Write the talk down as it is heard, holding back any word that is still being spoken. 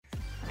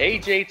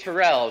AJ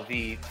Terrell,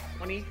 the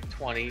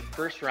 2020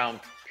 first-round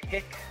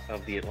pick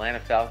of the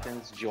Atlanta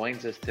Falcons,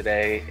 joins us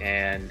today.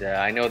 And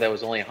I know that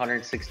was only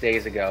 106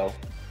 days ago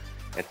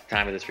at the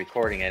time of this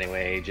recording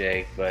anyway,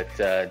 AJ, but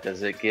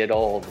does it get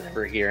old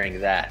ever hearing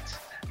that?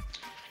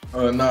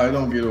 No, it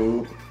don't get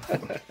old.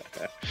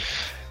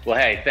 Well,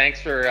 hey,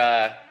 thanks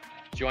for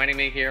joining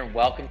me here, and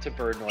welcome to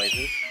Bird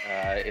Noises.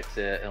 It's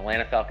an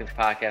Atlanta Falcons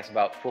podcast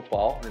about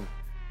football and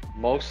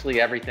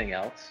mostly everything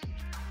else.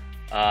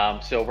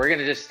 So we're going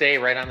to just stay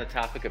right on the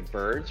topic of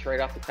birds right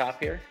off the top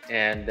here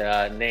and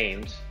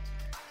names.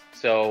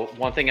 So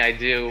one thing I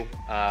do,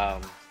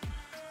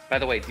 by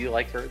the way, do you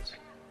like birds?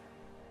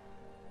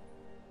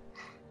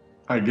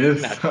 I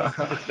guess.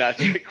 It's not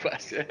a trick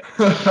question.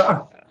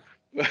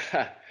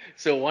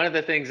 So one of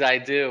the things I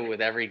do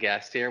with every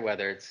guest here,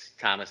 whether it's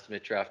Thomas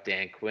Dimitroff,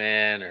 Dan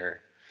Quinn,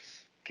 or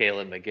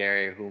Caleb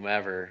McGarry, or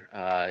whomever,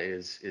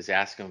 is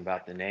ask them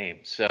about the name.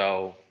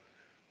 So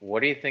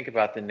what do you think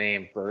about the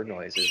name Bird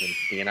Noises and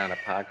being on a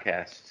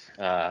podcast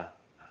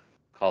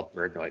called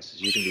Bird Noises?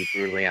 You can be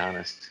brutally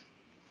honest.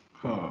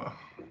 I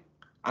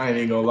ain't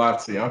even gonna lie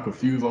to you. I'm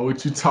confused on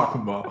what you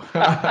talking about.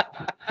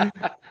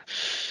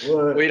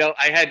 Well,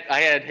 I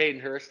had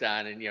Hayden Hurst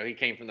on, and he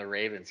came from the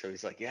Ravens, so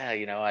he's like, yeah,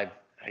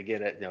 I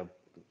get it.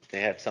 They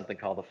have something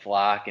called the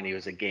flock, and he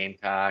was a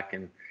Gamecock,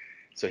 and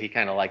so he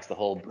kind of likes the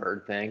whole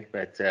bird thing.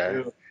 But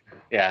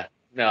yeah,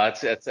 no,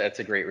 that's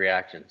a great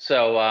reaction.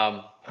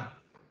 So,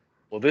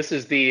 well, this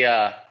is the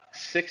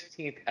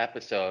 16th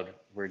episode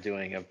we're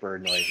doing of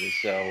Bird Noises.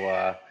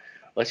 So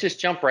let's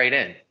just jump right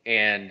in.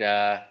 And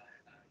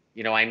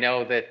I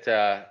know that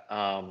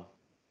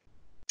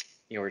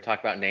we're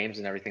talking about names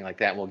and everything like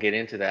that, and we'll get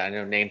into that. I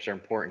know names are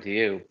important to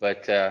you,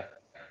 but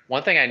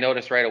one thing I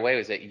noticed right away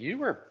was that you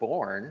were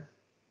born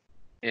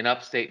in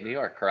upstate New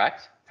York,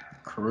 correct?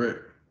 Correct.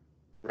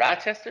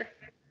 Rochester,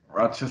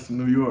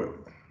 New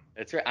York.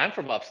 That's right. I'm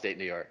from upstate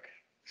New York.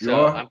 You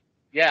are?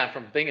 I'm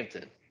from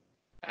Binghamton.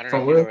 I don't know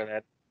From if you know where? where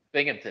that.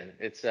 Binghamton.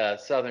 It's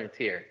southern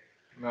tier.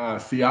 Nah,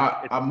 see,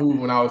 I moved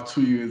when I was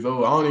 2 years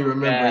old. I don't even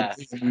remember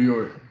it in New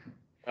York.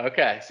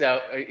 Okay,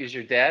 so is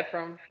your dad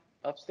from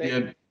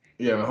upstate?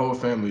 Yeah, the whole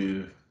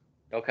family is.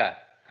 Okay.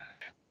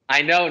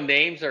 I know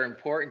names are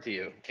important to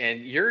you,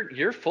 and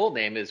your full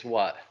name is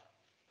what?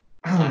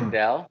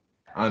 Andel?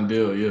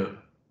 Andel,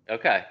 yeah.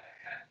 Okay.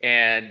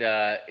 And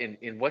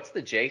in what's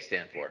the J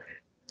stand for?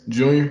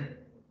 Junior.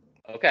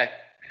 Okay,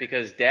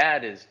 because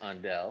dad is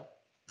Andel.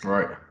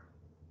 Right.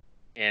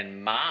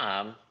 And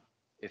mom,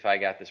 if I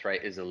got this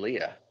right, is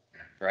Aaliyah,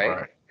 right?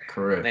 Right.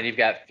 Correct. And then you've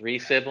got 3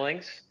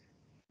 siblings.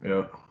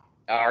 Yeah.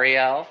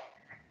 Ariel,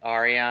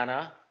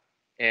 Ariana,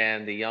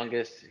 and the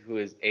youngest, who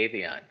is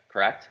Avion,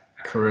 correct?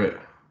 Correct.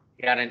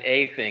 You got an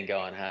A thing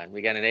going on.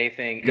 We got an A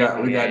thing. We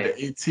got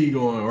the AT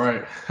going,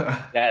 right?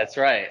 That's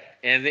right.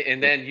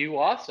 And then you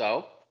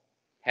also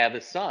have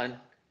a son,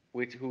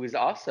 who is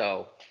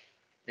also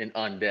an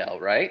Undell,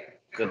 right?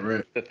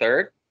 Correct. The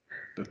third?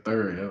 The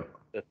third, yeah.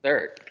 The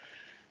third.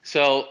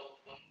 So,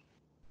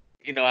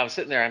 I was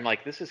sitting there, I'm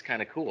like, this is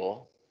kind of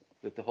cool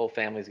that the whole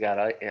family's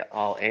got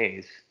all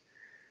A's.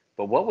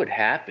 But what would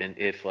happen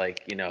if,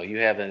 you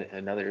have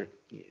another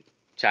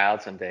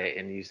child someday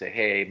and you say,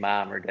 hey,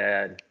 mom or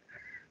dad,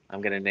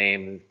 I'm going to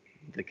name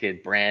the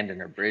kid Brandon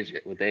or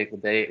Bridget. Would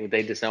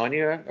they disown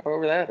you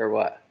over that, or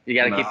what? You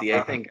got to keep the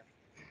A thing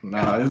going.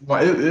 Nah,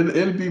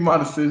 it'll be my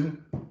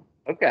decision.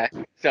 Okay.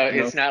 So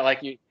it's not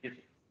like you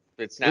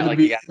it'll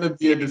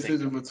be a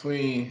decision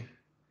between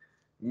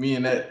me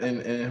and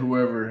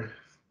whoever.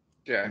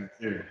 Sure.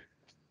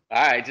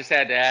 All right, just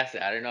had to ask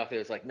that. I don't know if it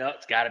was like, no,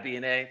 it's got to be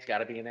an A. It's got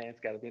to be an A. It's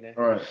got to be an A.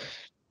 All right.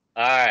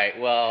 All right.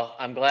 Well,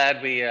 I'm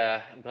glad we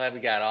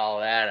got all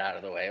of that out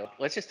of the way.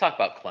 Let's just talk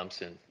about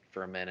Clemson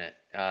for a minute.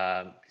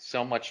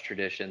 So much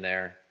tradition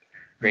there.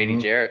 Grady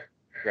Jarrett,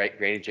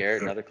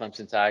 another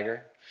Clemson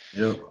Tiger.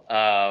 Yep.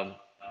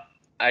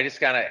 I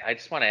just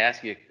want to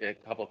ask you a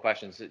couple of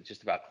questions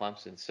just about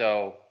Clemson.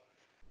 So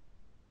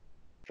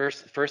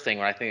first thing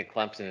when I think of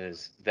Clemson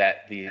is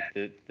that the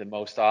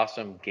most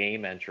awesome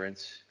game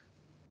entrance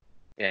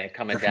and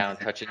coming down,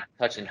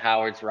 touching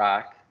Howard's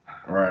Rock.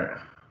 Right.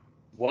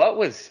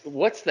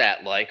 What's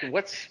that like?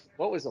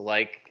 What was it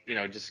like,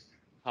 just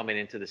coming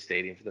into the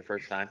stadium for the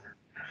first time?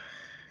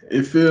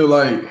 It feel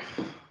like,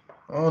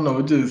 I don't know,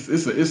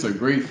 it's a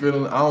great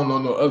feeling. I don't know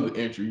no other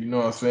entry, you know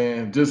what I'm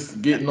saying?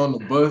 Just getting on the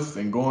bus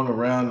and going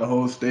around the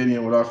whole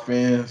stadium with our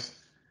fans.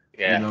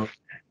 Yeah.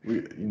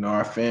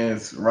 Our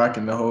fans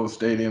rocking the whole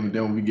stadium, and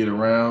then when we get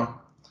around,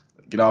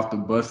 get off the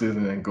buses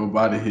and then go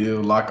by the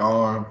hill, lock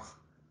arms.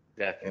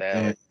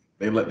 And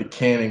they let the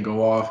cannon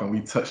go off and we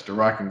touch the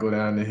rock and go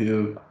down the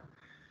hill.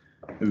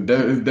 You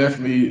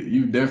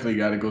definitely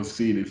got to go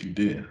see it if you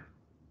did.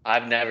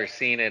 I've never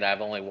seen it.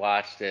 I've only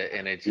watched it,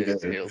 and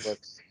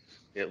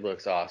it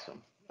looks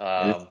awesome.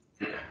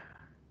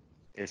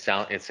 It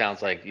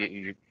sounds like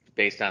you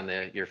based on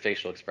your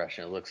facial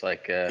expression, it looks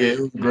like it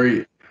was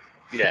great.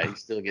 Yeah, you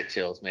still get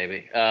chills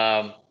maybe.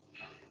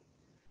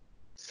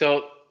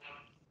 So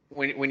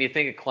when you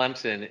think of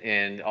Clemson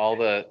and all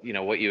the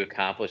what you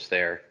accomplished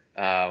there,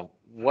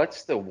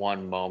 what's the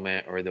one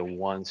moment or the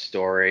one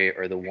story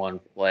or the one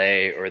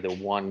play or the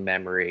one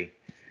memory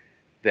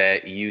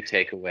that you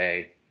take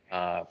away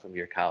from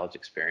your college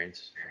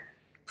experience?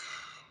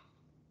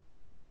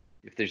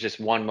 If there's just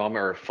one moment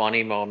or a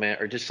funny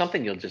moment or just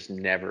something you'll just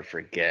never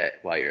forget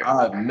while you're.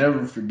 I'll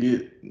never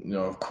forget,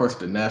 of course,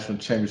 the national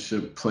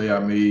championship play I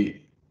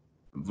made,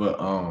 but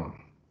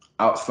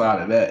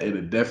outside of that,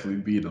 it'd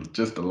definitely be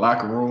just the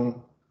locker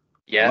room.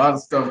 Yeah.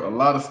 A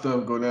lot of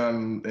stuff go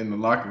down in the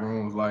locker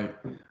rooms, like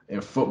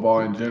in football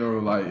in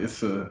general. Like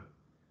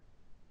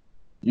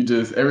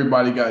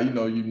everybody got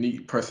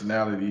unique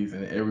personalities,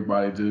 and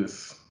everybody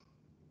just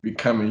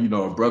becoming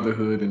a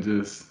brotherhood and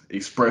just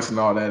expressing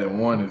all that in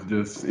one is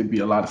just it'd be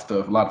a lot of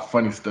stuff, a lot of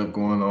funny stuff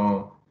going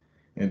on,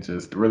 and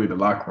just really the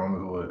locker room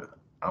is what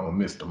I'm gonna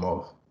miss the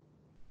most.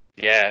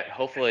 Yeah,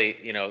 hopefully,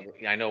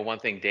 I know one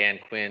thing Dan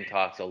Quinn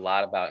talks a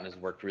lot about and has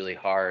worked really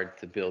hard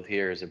to build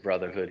here is a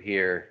brotherhood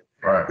here.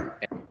 Right.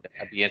 And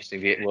it'd be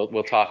interesting to get,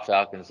 we'll talk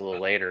Falcons a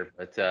little later,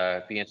 but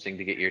it'd be interesting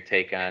to get your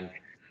take on,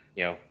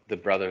 the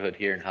brotherhood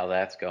here and how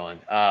that's going.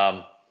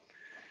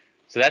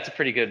 So that's a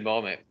pretty good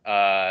moment,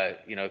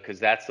 because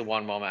that's the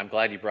one moment. I'm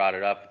glad you brought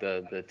it up.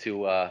 The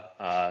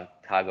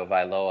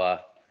Tagovailoa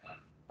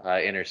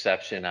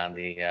interception on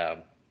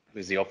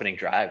was the opening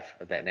drive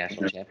of that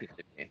national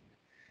championship game.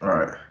 All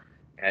right.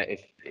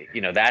 If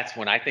that's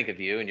when I think of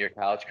you and your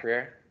college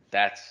career.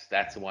 That's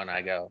the one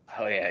I go,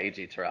 oh yeah,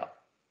 A.J. Terrell,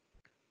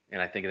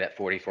 and I think of that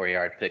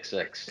 44-yard pick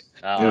six.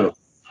 Yeah.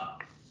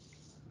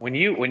 When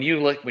you,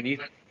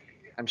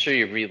 I'm sure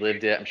you've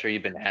relived it. I'm sure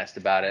you've been asked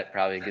about it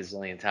probably a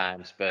gazillion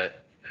times,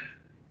 but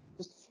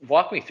just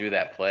walk me through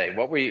that play.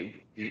 What were you?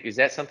 Is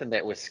that something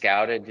that was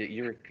scouted that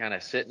you were kind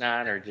of sitting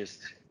on, or just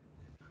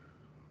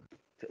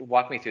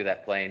walk me through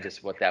that play and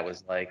just what that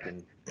was like?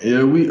 And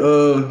Yeah,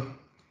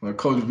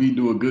 Coach V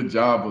do a good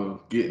job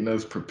of getting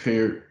us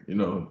prepared,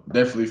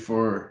 definitely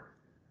for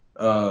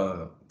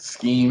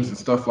schemes and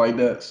stuff like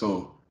that.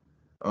 So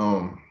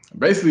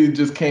basically it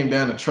just came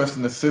down to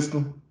trusting the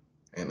system.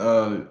 And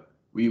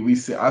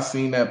I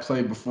seen that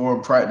play before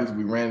in practice.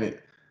 We ran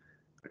it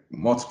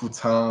multiple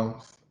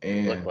times looked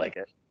and like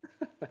it.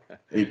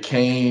 it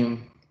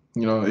came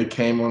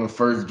on the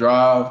first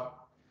drive.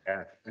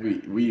 Yeah.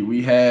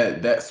 We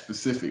had that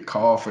specific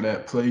call for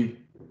that play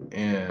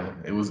and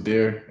it was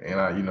there and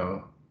I,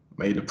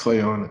 made the play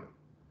on it.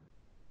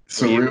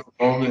 Surreal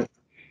moment.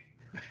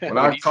 When When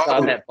I you saw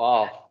caught it, that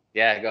ball,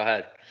 yeah, go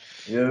ahead.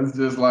 yeah, it's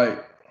just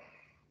like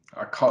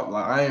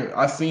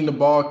I seen the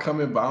ball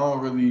coming, but I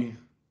don't really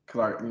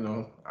cause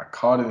I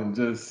caught it and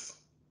just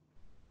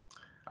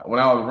when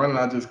I was running,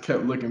 I just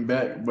kept looking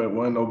back, but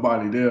wasn't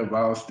nobody there, but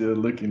I was still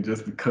looking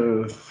just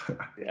because.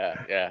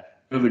 Yeah, yeah.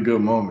 It was a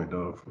good moment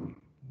though,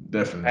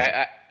 definitely.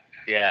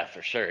 Yeah,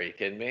 for sure. Are you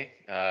kidding me?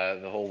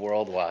 The whole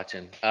world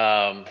watching.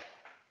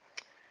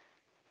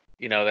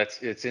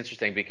 It's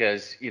interesting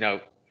because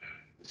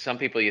some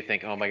people you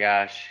think, oh my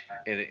gosh,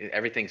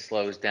 everything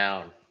slows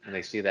down and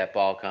they see that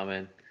ball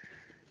coming.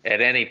 At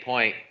any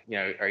point,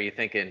 are you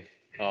thinking,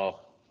 oh,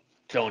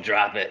 don't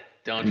drop it,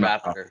 don't Nah,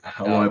 drop it, or I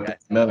oh, want okay.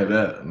 none of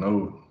that.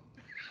 No.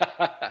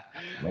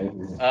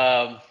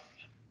 No.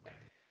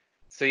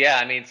 So yeah,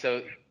 I mean,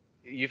 so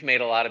you've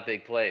made a lot of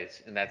big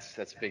plays, and that's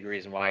a big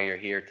reason why you're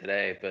here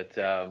today. But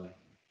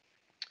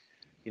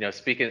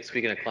speaking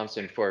of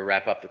Clemson, before we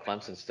wrap up the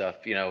Clemson stuff,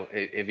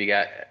 have you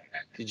got?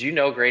 Did you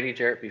know Grady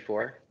Jarrett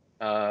before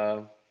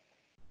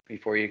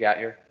you got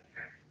here?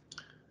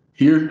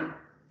 Here?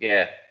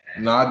 Yeah.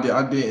 No, I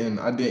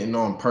didn't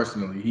know him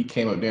personally. He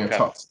came up there and Okay.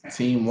 talked to the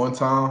team one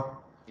time,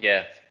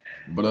 Yeah.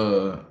 but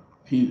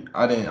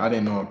I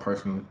didn't know him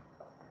personally.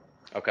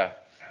 Okay.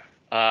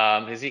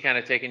 Has he kind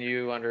of taken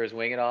you under his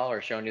wing at all,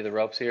 or shown you the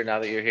ropes here now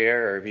that you're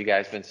here, or have you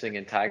guys been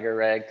singing Tiger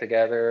Rag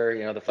together? The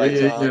Yeah, fight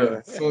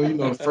yeah, song.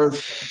 yeah. So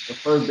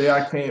first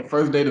day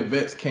first day the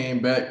vets came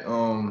back.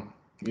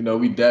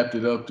 We dapped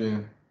it up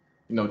and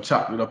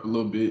chopped it up a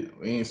little bit.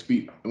 We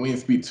didn't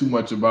speak too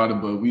much about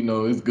it, but we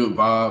know it's good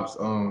vibes.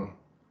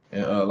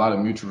 And a lot of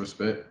mutual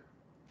respect.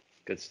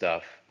 Good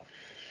stuff.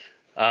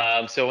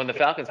 So when the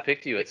Falcons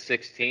picked you at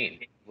 16,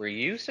 were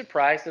you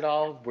surprised at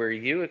all? Were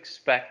you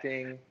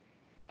expecting?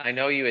 I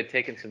know you had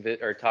taken some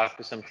or talked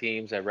to some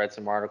teams. I read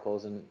some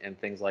articles and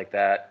things like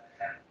that.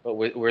 But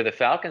were the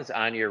Falcons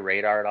on your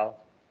radar at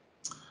all?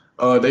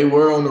 They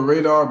were on the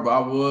radar, but I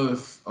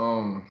was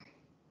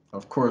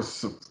of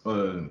course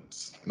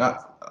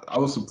not. I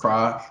was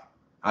surprised.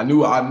 I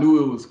knew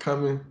it was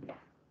coming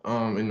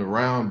in the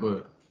round,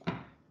 but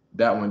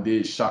that one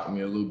did shock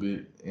me a little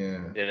bit,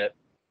 and Did it?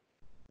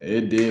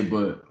 it did,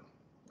 but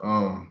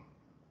um,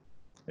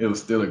 it was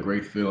still a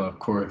great feeling, of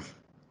course.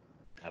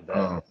 I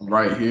bet.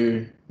 Right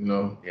here,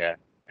 Yeah.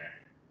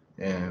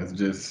 and it's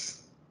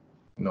just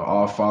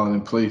all falling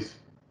in place.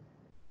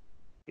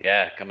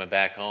 Yeah, coming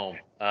back home.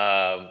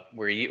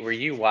 Were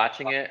you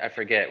watching it? I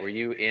forget. Were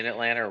you in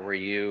Atlanta or were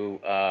you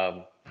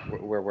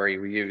where were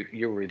you?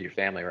 You were with your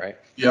family, right?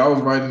 Yeah, I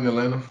was right in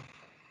Atlanta.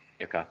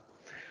 Okay.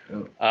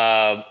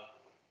 Yep.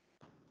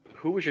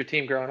 Who was your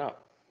team growing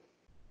up?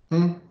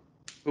 Hmm?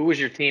 Who was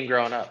your team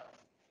growing up?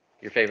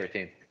 Your favorite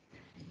team?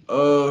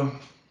 Uh,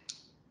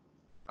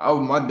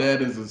 my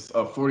dad is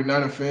a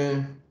 49er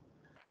fan,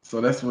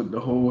 so that's what the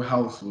whole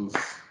house was.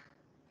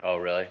 Oh,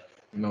 really?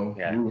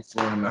 Yeah. Rooting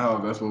for in the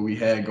house. That's what we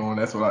had going.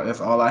 That's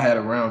all I had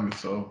around me.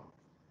 So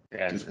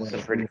yeah, just went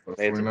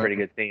they had some pretty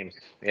good teams.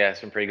 Yeah,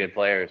 some pretty good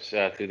players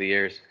through the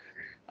years.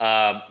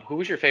 Who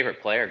was your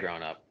favorite player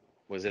growing up?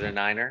 Was it a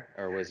Niner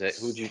or was it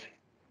who'd you?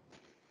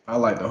 I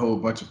liked a whole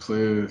bunch of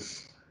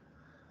players.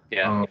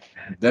 Yeah.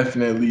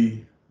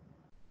 Definitely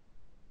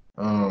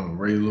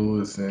Ray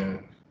Lewis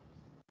and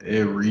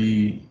Ed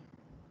Reed,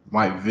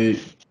 Mike Vick.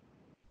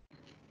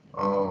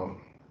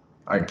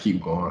 I can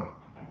keep going.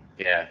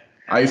 Yeah.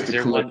 I used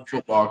to collect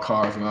football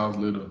cards when I was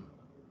little,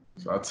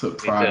 so I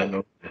took Me pride too. in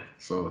them.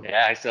 So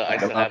Yeah, I still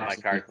have my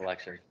card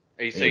collection.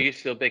 So you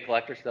still a big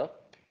collector still?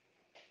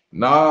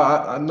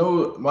 Nah, I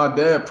know my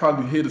dad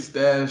probably hid a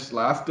stash.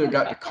 Like I still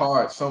got the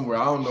cards somewhere.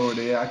 I don't know where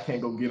they. I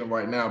can't go get them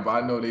right now, but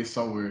I know they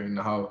somewhere in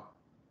the house.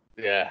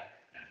 Yeah.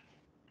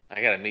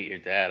 I gotta meet your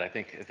dad. I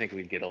think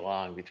we'd get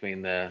along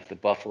between the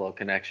Buffalo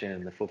connection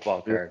and the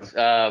football cards.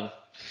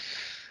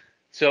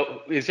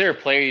 So is there a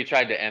player you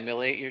tried to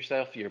emulate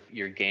yourself,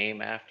 your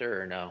game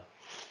after, or no?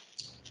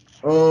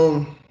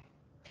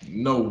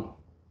 No.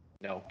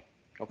 No.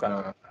 Okay.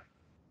 Nah.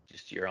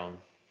 Just your own.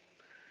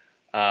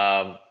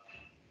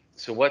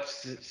 So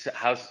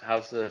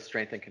how's the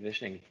strength and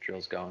conditioning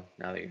drills going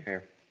now that you're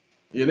here?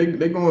 Yeah,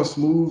 they going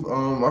smooth.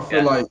 I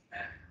feel Yeah, like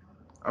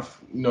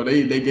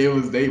they gave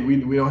us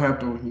we don't have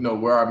to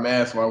wear our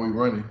mask while we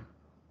running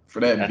for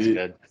that that's bit,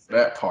 good. for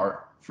that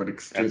part, for the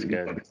That's strict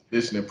good. the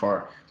conditioning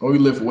part. When we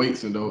lift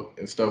weights and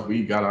stuff,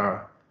 we got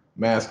our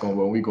mask on,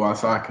 but when we go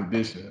outside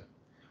conditioning,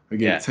 we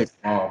get Yeah, to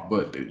take them off.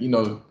 But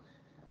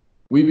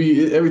we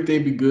be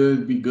everything be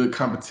good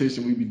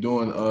competition. We be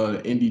doing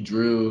indie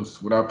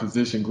drills with our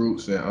position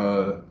groups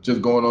and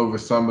just going over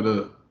some of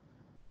the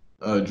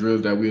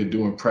drills that we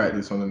do in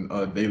practice on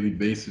a daily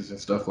basis and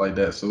stuff like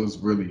that. So it's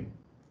really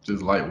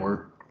just light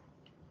work.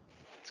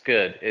 it's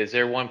good. Is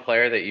there one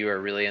player that you are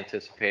really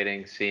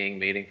anticipating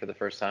meeting for the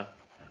first time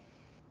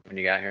when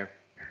you got here?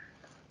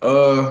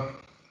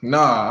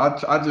 Nah,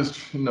 I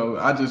just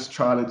I just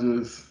try to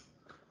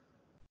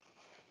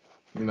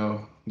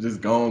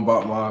just go on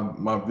about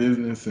my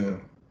business,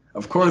 and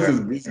of course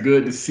Sure, it's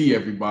good to see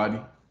everybody.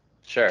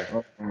 sure.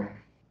 Um,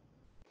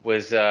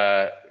 Was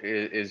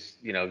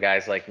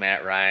guys like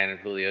Matt Ryan and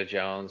Julio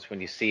Jones, when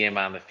you see him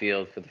on the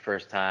field for the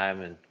first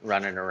time and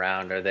running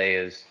around, are they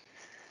as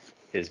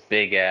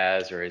big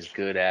as or as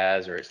good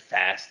as or as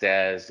fast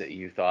as that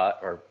you thought,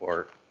 or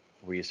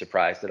were you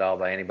surprised at all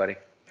by anybody?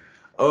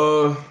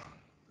 uh,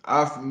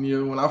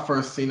 when I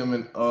first seen them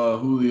in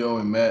Julio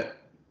and Matt,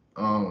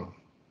 um,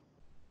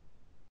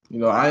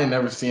 I ain't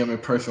never seen them in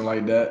person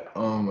like that.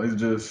 It's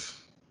just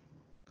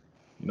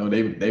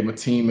they my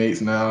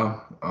teammates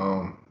now,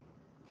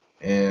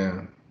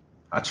 and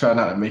I try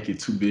not to make it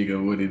too big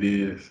of what it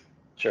is,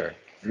 Sure.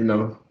 you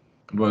know.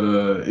 But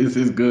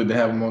it's good to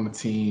have them on the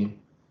team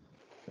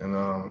and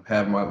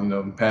have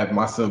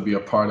myself be a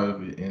part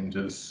of it and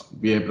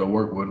just be able to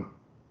work with them.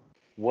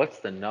 What's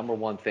the number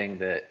one thing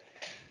that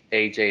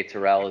AJ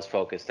Terrell is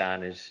focused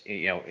on is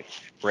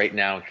right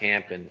now in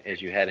camp and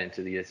as you head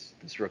into this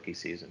rookie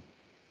season?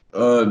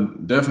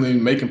 Definitely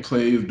making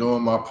plays,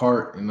 doing my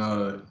part, and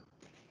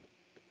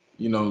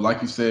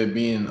like you said,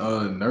 being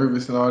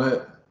nervous and all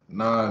that.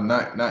 Nah,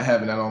 not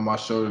having that on my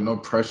shoulder, no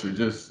pressure,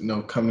 just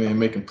coming in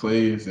making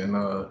plays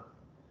and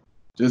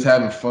just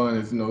having fun.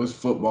 It's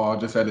football,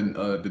 just at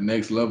the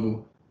next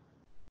level.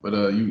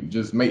 But you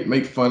just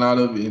make fun out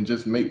of it and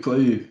just make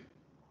plays.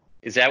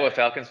 Is that what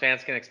Falcons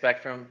fans can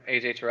expect from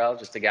AJ Terrell?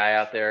 Just a guy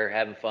out there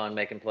having fun,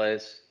 making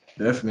plays?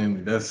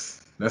 Definitely,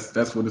 that's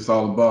what it's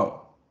all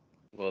about.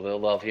 Well, they'll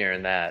love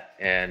hearing that.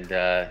 And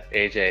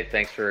AJ,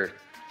 thanks for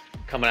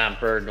coming on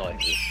Bird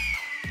Noises.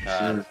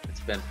 Sure. It's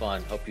been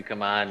fun. Hope you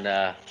come on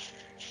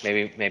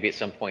maybe at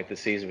some point this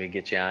season we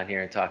get you on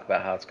here and talk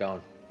about how it's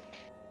going.